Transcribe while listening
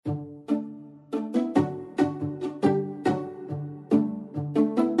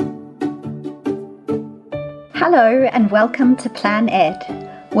Hello and welcome to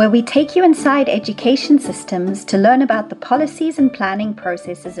PlanED, where we take you inside education systems to learn about the policies and planning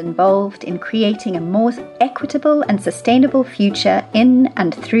processes involved in creating a more equitable and sustainable future in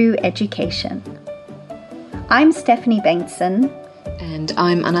and through education. I'm Stephanie Bengtson. And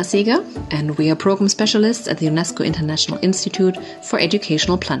I'm Anna Seeger, and we are program specialists at the UNESCO International Institute for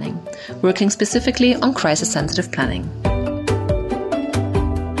Educational Planning, working specifically on crisis-sensitive planning.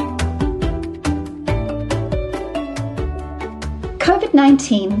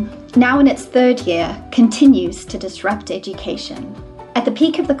 COVID-19, now in its third year, continues to disrupt education. At the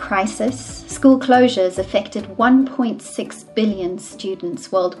peak of the crisis, school closures affected 1.6 billion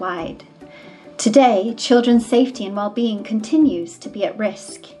students worldwide. Today, children's safety and well-being continues to be at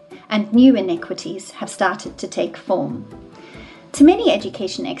risk, and new inequities have started to take form. To many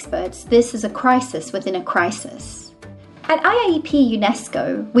education experts, this is a crisis within a crisis. At IIEP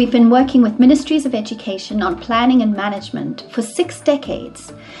UNESCO, we've been working with ministries of education on planning and management for 6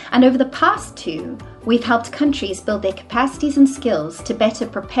 decades, and over the past 2, we've helped countries build their capacities and skills to better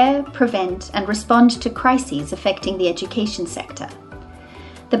prepare, prevent, and respond to crises affecting the education sector.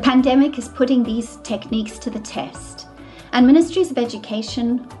 The pandemic is putting these techniques to the test, and ministries of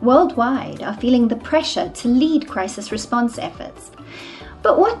education worldwide are feeling the pressure to lead crisis response efforts.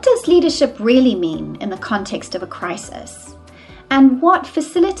 But what does leadership really mean in the context of a crisis? And what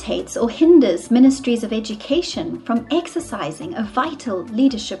facilitates or hinders ministries of education from exercising a vital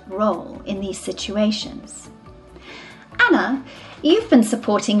leadership role in these situations? Anna, you've been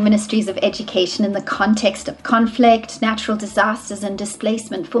supporting ministries of education in the context of conflict, natural disasters, and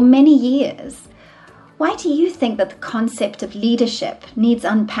displacement for many years. Why do you think that the concept of leadership needs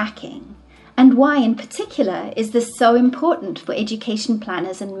unpacking? And why, in particular, is this so important for education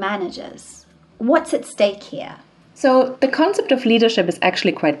planners and managers? What's at stake here? So the concept of leadership is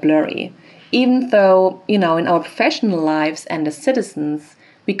actually quite blurry. Even though, in our professional lives and as citizens,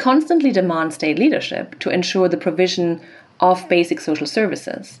 we constantly demand state leadership to ensure the provision of basic social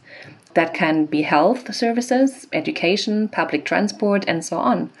services. That can be health services, education, public transport, and so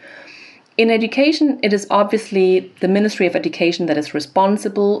on. In education, it is obviously the Ministry of Education that is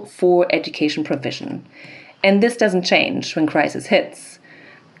responsible for education provision. And this doesn't change when crisis hits.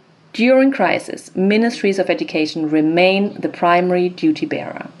 During crisis, ministries of education remain the primary duty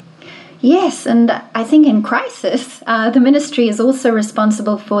bearer. Yes, and I think in crisis, the ministry is also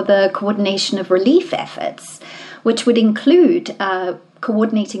responsible for the coordination of relief efforts, which would include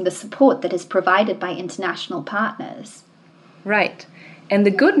coordinating the support that is provided by international partners. Right. And the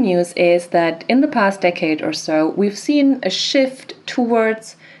good news is that in the past decade or so, we've seen a shift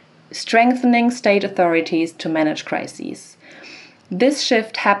towards strengthening state authorities to manage crises. This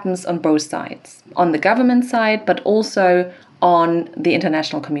shift happens on both sides, on the government side, but also on the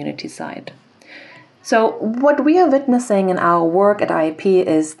international community side. So what we are witnessing in our work at IIP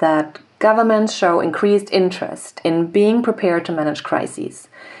is that governments show increased interest in being prepared to manage crises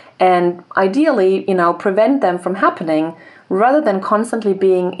and ideally, prevent them from happening rather than constantly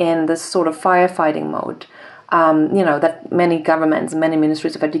being in this sort of firefighting mode, that many governments and many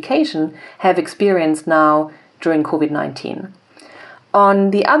ministries of education have experienced now during COVID-19. On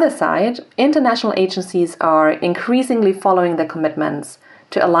the other side, international agencies are increasingly following their commitments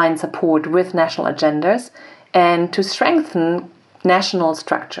to align support with national agendas and to strengthen national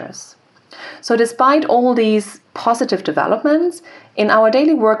structures. So despite all these positive developments, in our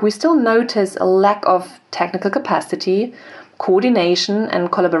daily work we still notice a lack of technical capacity, coordination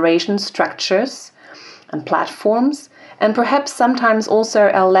and collaboration structures and platforms, and perhaps sometimes also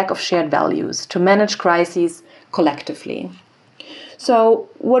a lack of shared values to manage crises collectively. So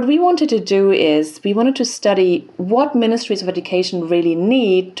what we wanted to do is we wanted to study what ministries of education really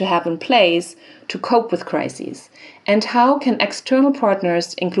need to have in place to cope with crises, and how can external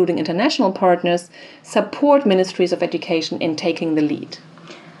partners, including international partners, support ministries of education in taking the lead.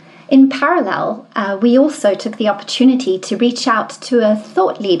 In parallel, we also took the opportunity to reach out to a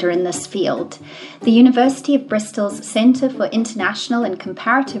thought leader in this field, the University of Bristol's Centre for International and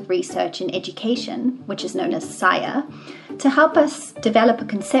Comparative Research in Education, which is known as SIRE, to help us develop a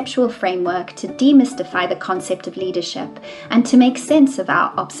conceptual framework to demystify the concept of leadership and to make sense of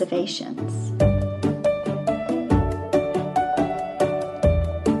our observations.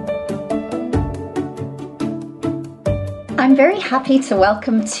 I'm very happy to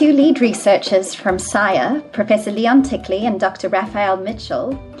welcome 2 lead researchers from SIRE, Professor Leon Tickley and Dr. Raphael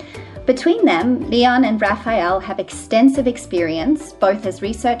Mitchell. Between them, Leon and Raphael have extensive experience, both as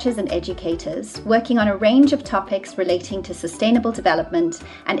researchers and educators, working on a range of topics relating to sustainable development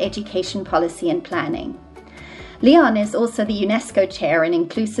and education policy and planning. Leon is also the UNESCO Chair in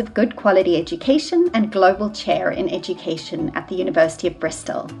Inclusive Good Quality Education and Global Chair in Education at the University of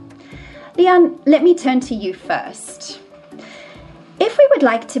Bristol. Leon, let me turn to you first. If we would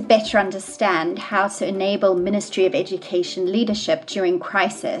like to better understand how to enable Ministry of Education leadership during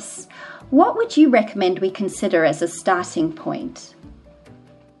crisis, what would you recommend we consider as a starting point?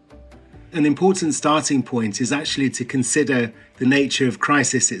 An important starting point is actually to consider the nature of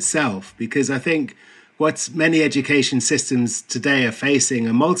crisis itself, because I think what many education systems today are facing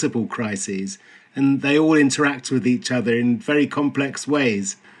are multiple crises, and they all interact with each other in very complex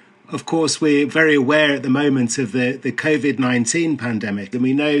ways. Of course, we're very aware at the moment of the COVID-19 pandemic, and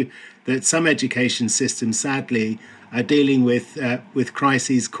we know that some education systems, sadly, are dealing with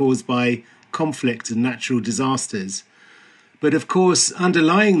crises caused by conflict and natural disasters. But of course,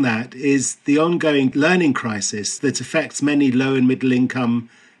 underlying that is the ongoing learning crisis that affects many low and middle income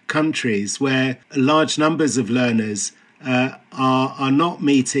countries, where large numbers of learners are not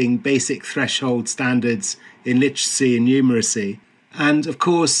meeting basic threshold standards in literacy and numeracy. And of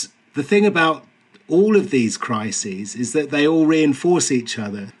course, the thing about all of these crises is that they all reinforce each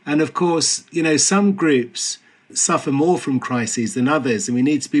other. And of course, some groups suffer more from crises than others, and we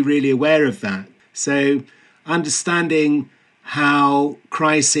need to be really aware of that. So understanding how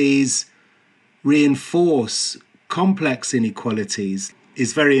crises reinforce complex inequalities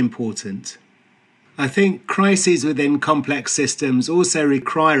is very important. I think crises within complex systems also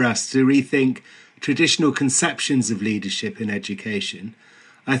require us to rethink traditional conceptions of leadership in education.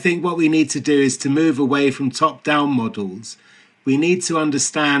 I think what we need to do is to move away from top-down models. We need to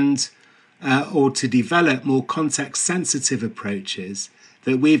understand or to develop more context-sensitive approaches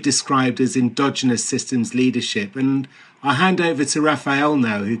that we've described as endogenous systems leadership. And I'll hand over to Raphael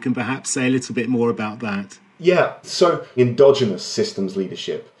now, who can perhaps say a little bit more about that. Yeah, so endogenous systems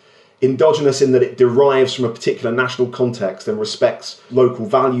leadership. Endogenous in that it derives from a particular national context and respects local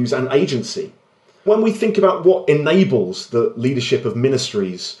values and agency. When we think about what enables the leadership of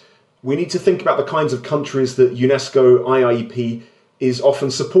ministries, we need to think about the kinds of countries that UNESCO IIEP is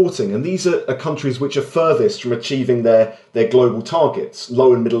often supporting. And these are countries which are furthest from achieving their global targets,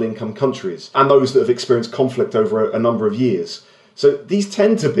 low and middle income countries, and those that have experienced conflict over a number of years. So these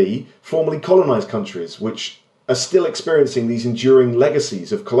tend to be formerly colonised countries, which are still experiencing these enduring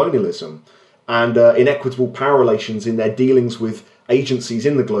legacies of colonialism and inequitable power relations in their dealings with agencies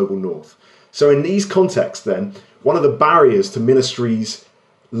in the global north. So in these contexts then, one of the barriers to ministries'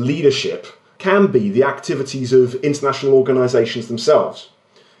 leadership can be the activities of international organisations themselves,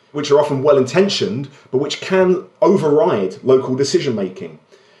 which are often well-intentioned, but which can override local decision-making.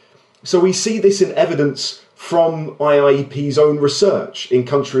 So we see this in evidence from IIEP's own research in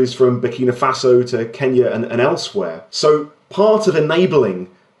countries from Burkina Faso to Kenya and elsewhere. So part of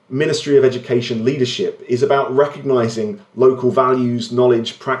enabling Ministry of Education leadership is about recognising local values,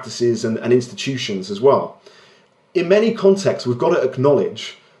 knowledge, practices and institutions as well. In many contexts, we've got to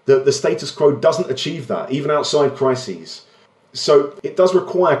acknowledge that the status quo doesn't achieve that, even outside crises. So it does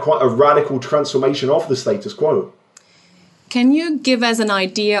require quite a radical transformation of the status quo. Can you give us an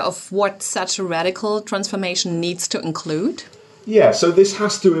idea of what such a radical transformation needs to include? Yeah, so this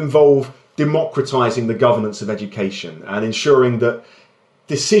has to involve democratising the governance of education and ensuring that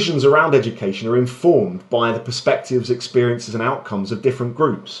decisions around education are informed by the perspectives, experiences and outcomes of different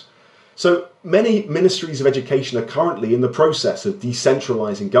groups. So many ministries of education are currently in the process of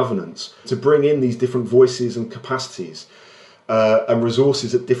decentralising governance to bring in these different voices and capacities and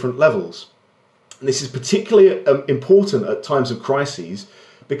resources at different levels. And this is particularly important at times of crises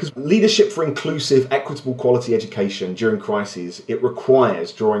because leadership for inclusive, equitable quality education during crises, it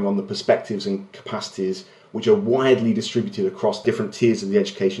requires drawing on the perspectives and capacities which are widely distributed across different tiers of the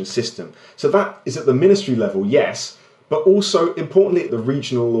education system. So that is at the ministry level, yes, but also importantly at the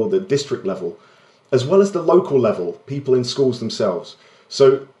regional or the district level, as well as the local level, people in schools themselves.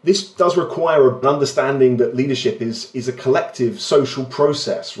 So this does require an understanding that leadership is a collective social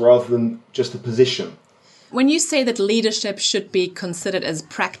process rather than just a position. When you say that leadership should be considered as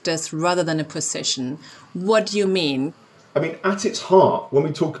practice rather than a position, what do you mean? I mean, at its heart, when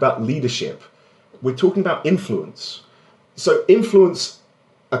we talk about leadership, we're talking about influence. So influence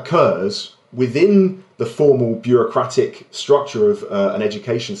occurs within the formal bureaucratic structure of an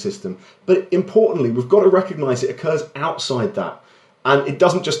education system. But importantly, we've got to recognise it occurs outside that. And it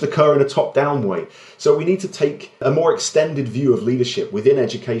doesn't just occur in a top-down way. So we need to take a more extended view of leadership within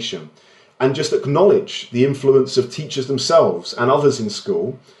education and just acknowledge the influence of teachers themselves and others in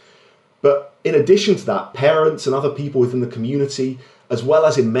school. But in addition to that, parents and other people within the community, as well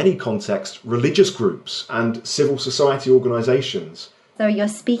as in many contexts, religious groups and civil society organisations. though you're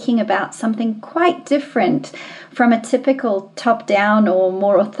speaking about something quite different from a typical top-down or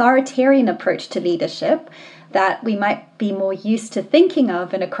more authoritarian approach to leadership that we might be more used to thinking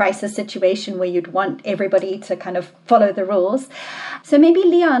of in a crisis situation where you'd want everybody to kind of follow the rules. So maybe,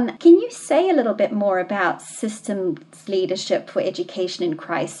 Leon, can you say a little bit more about systems leadership for education in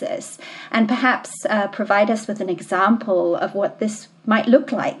crisis, and perhaps provide us with an example of what this might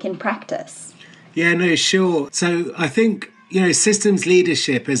look like in practice? Yeah, no, sure. So I think, systems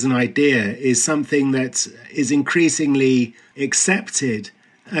leadership as an idea is something that is increasingly accepted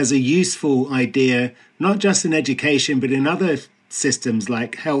as a useful idea, not just in education, but in other systems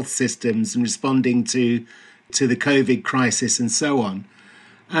like health systems and responding to the COVID crisis and so on.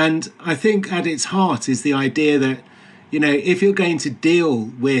 And I think at its heart is the idea that, if you're going to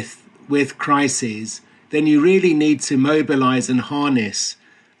deal with crises, then you really need to mobilize and harness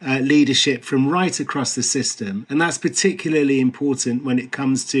leadership from right across the system. And that's particularly important when it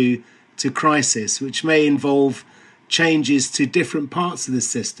comes to crisis, which may involve changes to different parts of the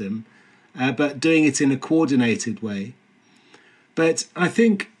system, but doing it in a coordinated way. But I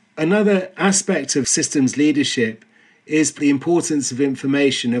think another aspect of systems leadership is the importance of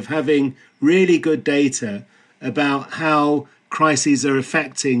information, of having really good data about how crises are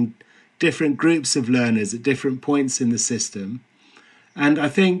affecting different groups of learners at different points in the system. And I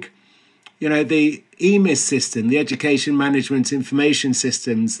think, the EMIS system, the Education Management Information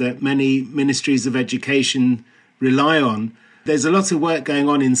Systems that many ministries of education rely on, there's a lot of work going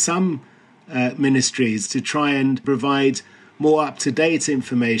on in some ministries to try and provide more up-to-date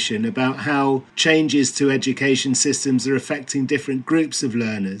information about how changes to education systems are affecting different groups of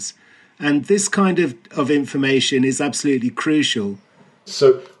learners. And this kind of information is absolutely crucial.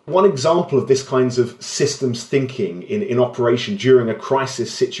 So one example of this kinds of systems thinking in operation during a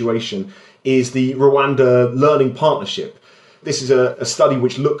crisis situation is the Rwanda Learning Partnership. This is a study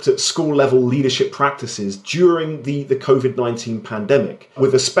which looked at school-level leadership practices during the COVID-19 pandemic,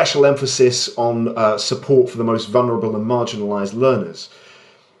 with a special emphasis on support for the most vulnerable and marginalised learners.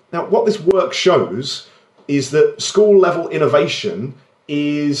 Now, what this work shows is that school-level innovation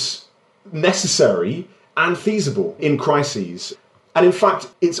is necessary and feasible in crises. And in fact,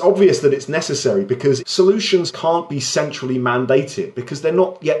 it's obvious that it's necessary because solutions can't be centrally mandated because they're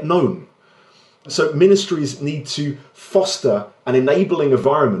not yet known. So ministries need to foster an enabling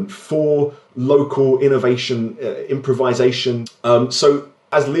environment for local innovation, improvisation. So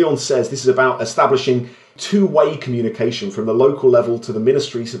as Leon says, this is about establishing two-way communication from the local level to the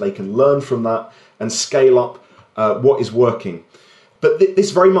ministry so they can learn from that and scale up what is working. But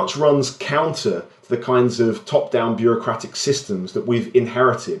this very much runs counter to the kinds of top-down bureaucratic systems that we've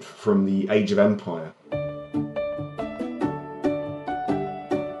inherited from the Age of Empire.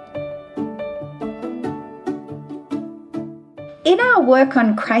 In our work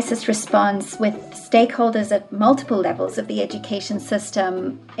on crisis response with stakeholders at multiple levels of the education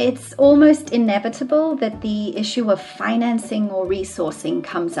system, it's almost inevitable that the issue of financing or resourcing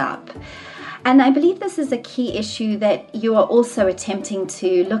comes up. And I believe this is a key issue that you are also attempting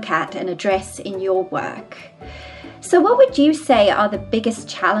to look at and address in your work. So what would you say are the biggest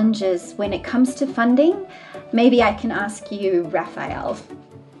challenges when it comes to funding? Maybe I can ask you, Raphael.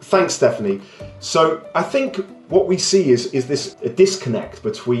 Thanks, Stephanie. So I think what we see is this a disconnect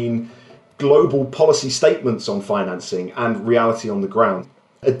between global policy statements on financing and reality on the ground.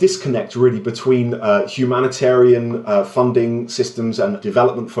 A disconnect really between humanitarian funding systems and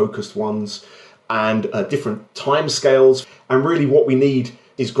development-focused ones and different timescales. And really what we need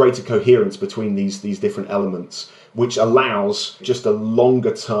is greater coherence between these different elements, which allows just a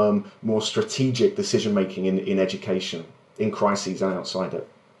longer-term, more strategic decision-making in education, in crises and outside it.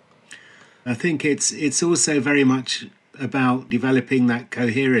 I think it's also very much about developing that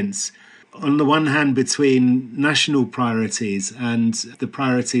coherence, on the one hand between national priorities and the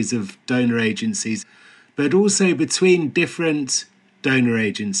priorities of donor agencies, but also between different donor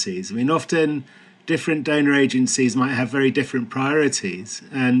agencies. I mean, often different donor agencies might have very different priorities,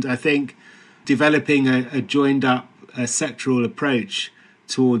 and I think developing a joined-up sectoral approach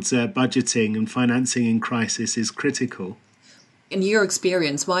towards budgeting and financing in crisis is critical. In your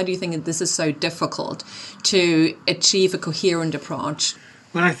experience, why do you think this is so difficult to achieve a coherent approach?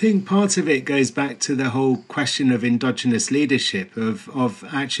 Well, I think part of it goes back to the whole question of endogenous leadership, of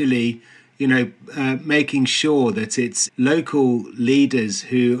actually, making sure that it's local leaders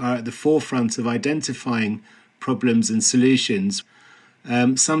who are at the forefront of identifying problems and solutions.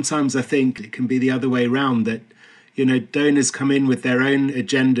 Sometimes I think it can be the other way around, that, donors come in with their own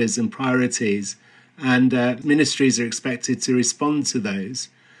agendas and priorities, and ministries are expected to respond to those.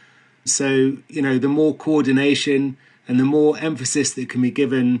 So, the more coordination And the more emphasis that can be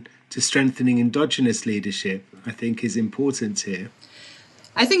given to strengthening endogenous leadership, I think, is important here.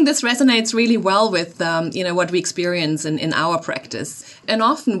 I think this resonates really well with what we experience in our practice. And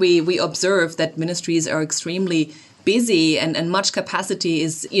often we observe that ministries are extremely busy and much capacity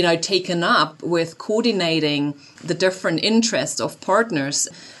is taken up with coordinating the different interests of partners,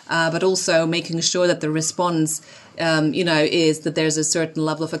 but also making sure that the response is that there's a certain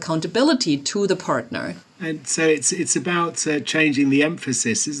level of accountability to the partner. And so it's about changing the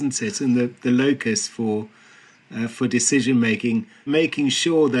emphasis, isn't it, and the locus for decision making, making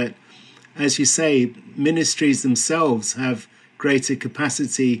sure that, as you say, ministries themselves have greater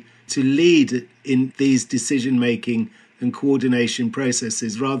capacity to lead in these decision making and coordination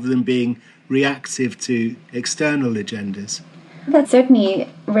processes rather than being reactive to external agendas. That certainly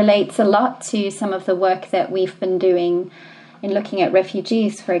relates a lot to some of the work that we've been doing in looking at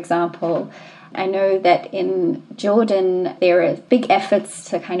refugees, for example. I know that in Jordan there are big efforts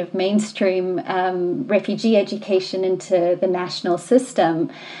to kind of mainstream refugee education into the national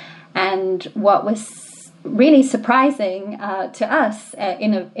system. And what was really surprising to us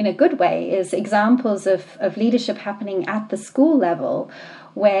in a good way is examples of leadership happening at the school level,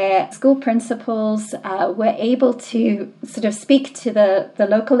 where school principals were able to sort of speak to the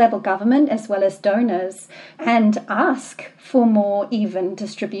local level government as well as donors and ask for more even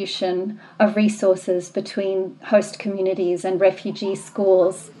distribution of resources between host communities and refugee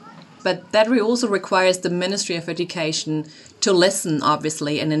schools. But that also requires the Ministry of Education to listen,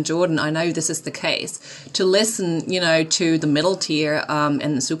 obviously, and in Jordan, I know this is the case, to listen, to the middle tier,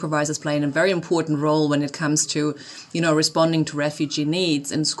 and the supervisors playing a very important role when it comes to, responding to refugee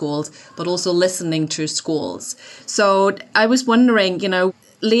needs in schools, but also listening to schools. So I was wondering,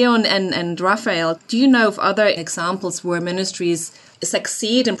 Leon and Raphael, do you know of other examples where ministries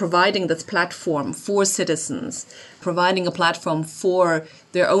succeed in providing this platform for citizens, providing a platform for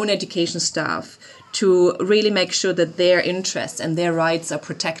their own education staff to really make sure that their interests and their rights are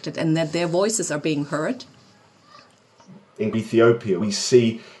protected and that their voices are being heard? In Ethiopia, we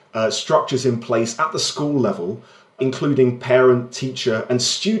see structures in place at the school level, including parent, teacher and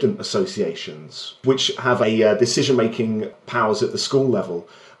student associations, which have a decision-making powers at the school level,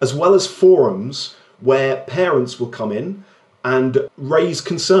 as well as forums where parents will come in and raise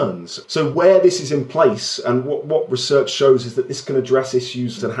concerns. So where this is in place, and what research shows is that this can address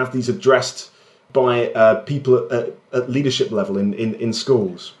issues and have these addressed by people at leadership level in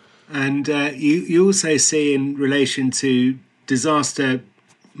schools. And you also see in relation to disaster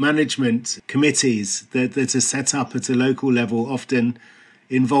management committees that are set up at a local level, often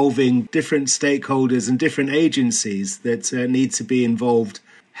involving different stakeholders and different agencies that need to be involved,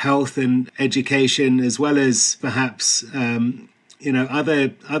 health and education, as well as perhaps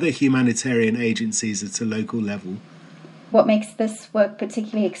other humanitarian agencies at a local level. What makes this work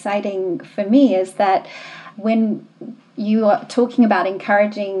particularly exciting for me is that when you are talking about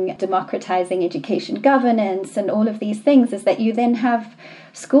encouraging democratizing education governance and all of these things, is that you then have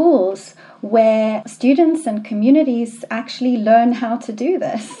schools where students and communities actually learn how to do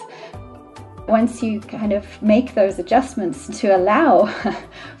this. Once you kind of make those adjustments to allow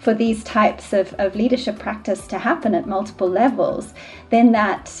for these types of leadership practice to happen at multiple levels, then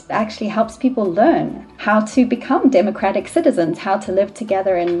that actually helps people learn how to become democratic citizens, how to live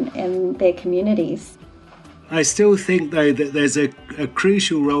together in their communities. I still think, though, that there's a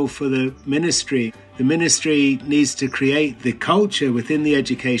crucial role for the ministry. The ministry needs to create the culture within the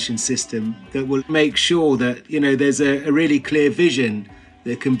education system that will make sure that, there's a really clear vision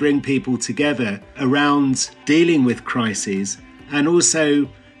that can bring people together around dealing with crises, and also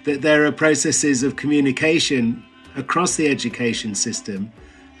that there are processes of communication across the education system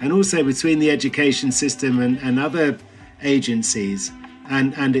and also between the education system and other agencies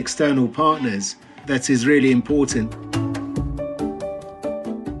and external partners that is really important.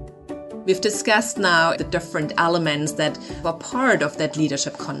 We've discussed now the different elements that are part of that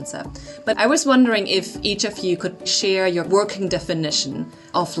leadership concept. But I was wondering if each of you could share your working definition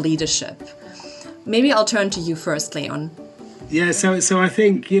of leadership. Maybe I'll turn to you first, Leon. Yeah, so I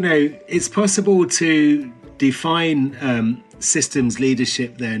think, it's possible to define systems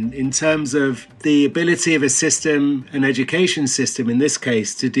leadership then in terms of the ability of a system, an education system in this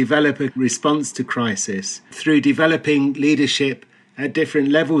case, to develop a response to crisis through developing leadership at different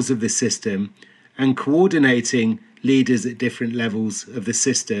levels of the system and coordinating leaders at different levels of the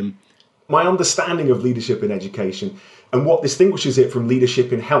system. My understanding of leadership in education and what distinguishes it from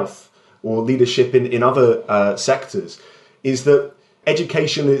leadership in health or leadership in other sectors is that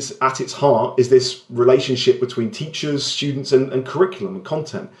education is at its heart is this relationship between teachers, students and curriculum and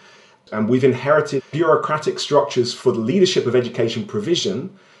content. And we've inherited bureaucratic structures for the leadership of education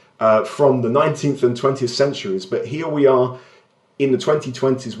provision from the 19th and 20th centuries. But here we are in the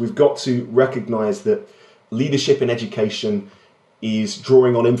 2020s. We've got to recognise that leadership in education is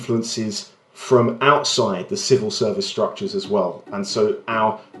drawing on influences from outside the civil service structures as well. And so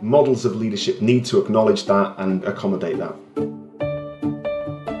our models of leadership need to acknowledge that and accommodate that.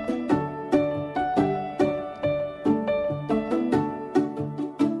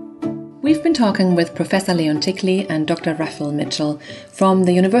 We've been talking with Professor Leon Tickley and Dr. Raphael Mitchell from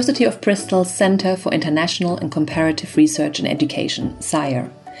the University of Bristol's Centre for International and Comparative Research in Education, SIRE.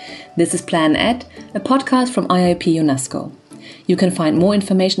 This is PlanED, a podcast from IIP UNESCO. You can find more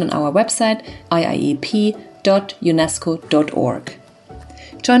information on our website, iiep.unesco.org.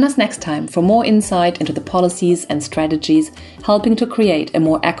 Join us next time for more insight into the policies and strategies helping to create a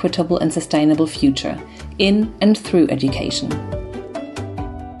more equitable and sustainable future in and through education.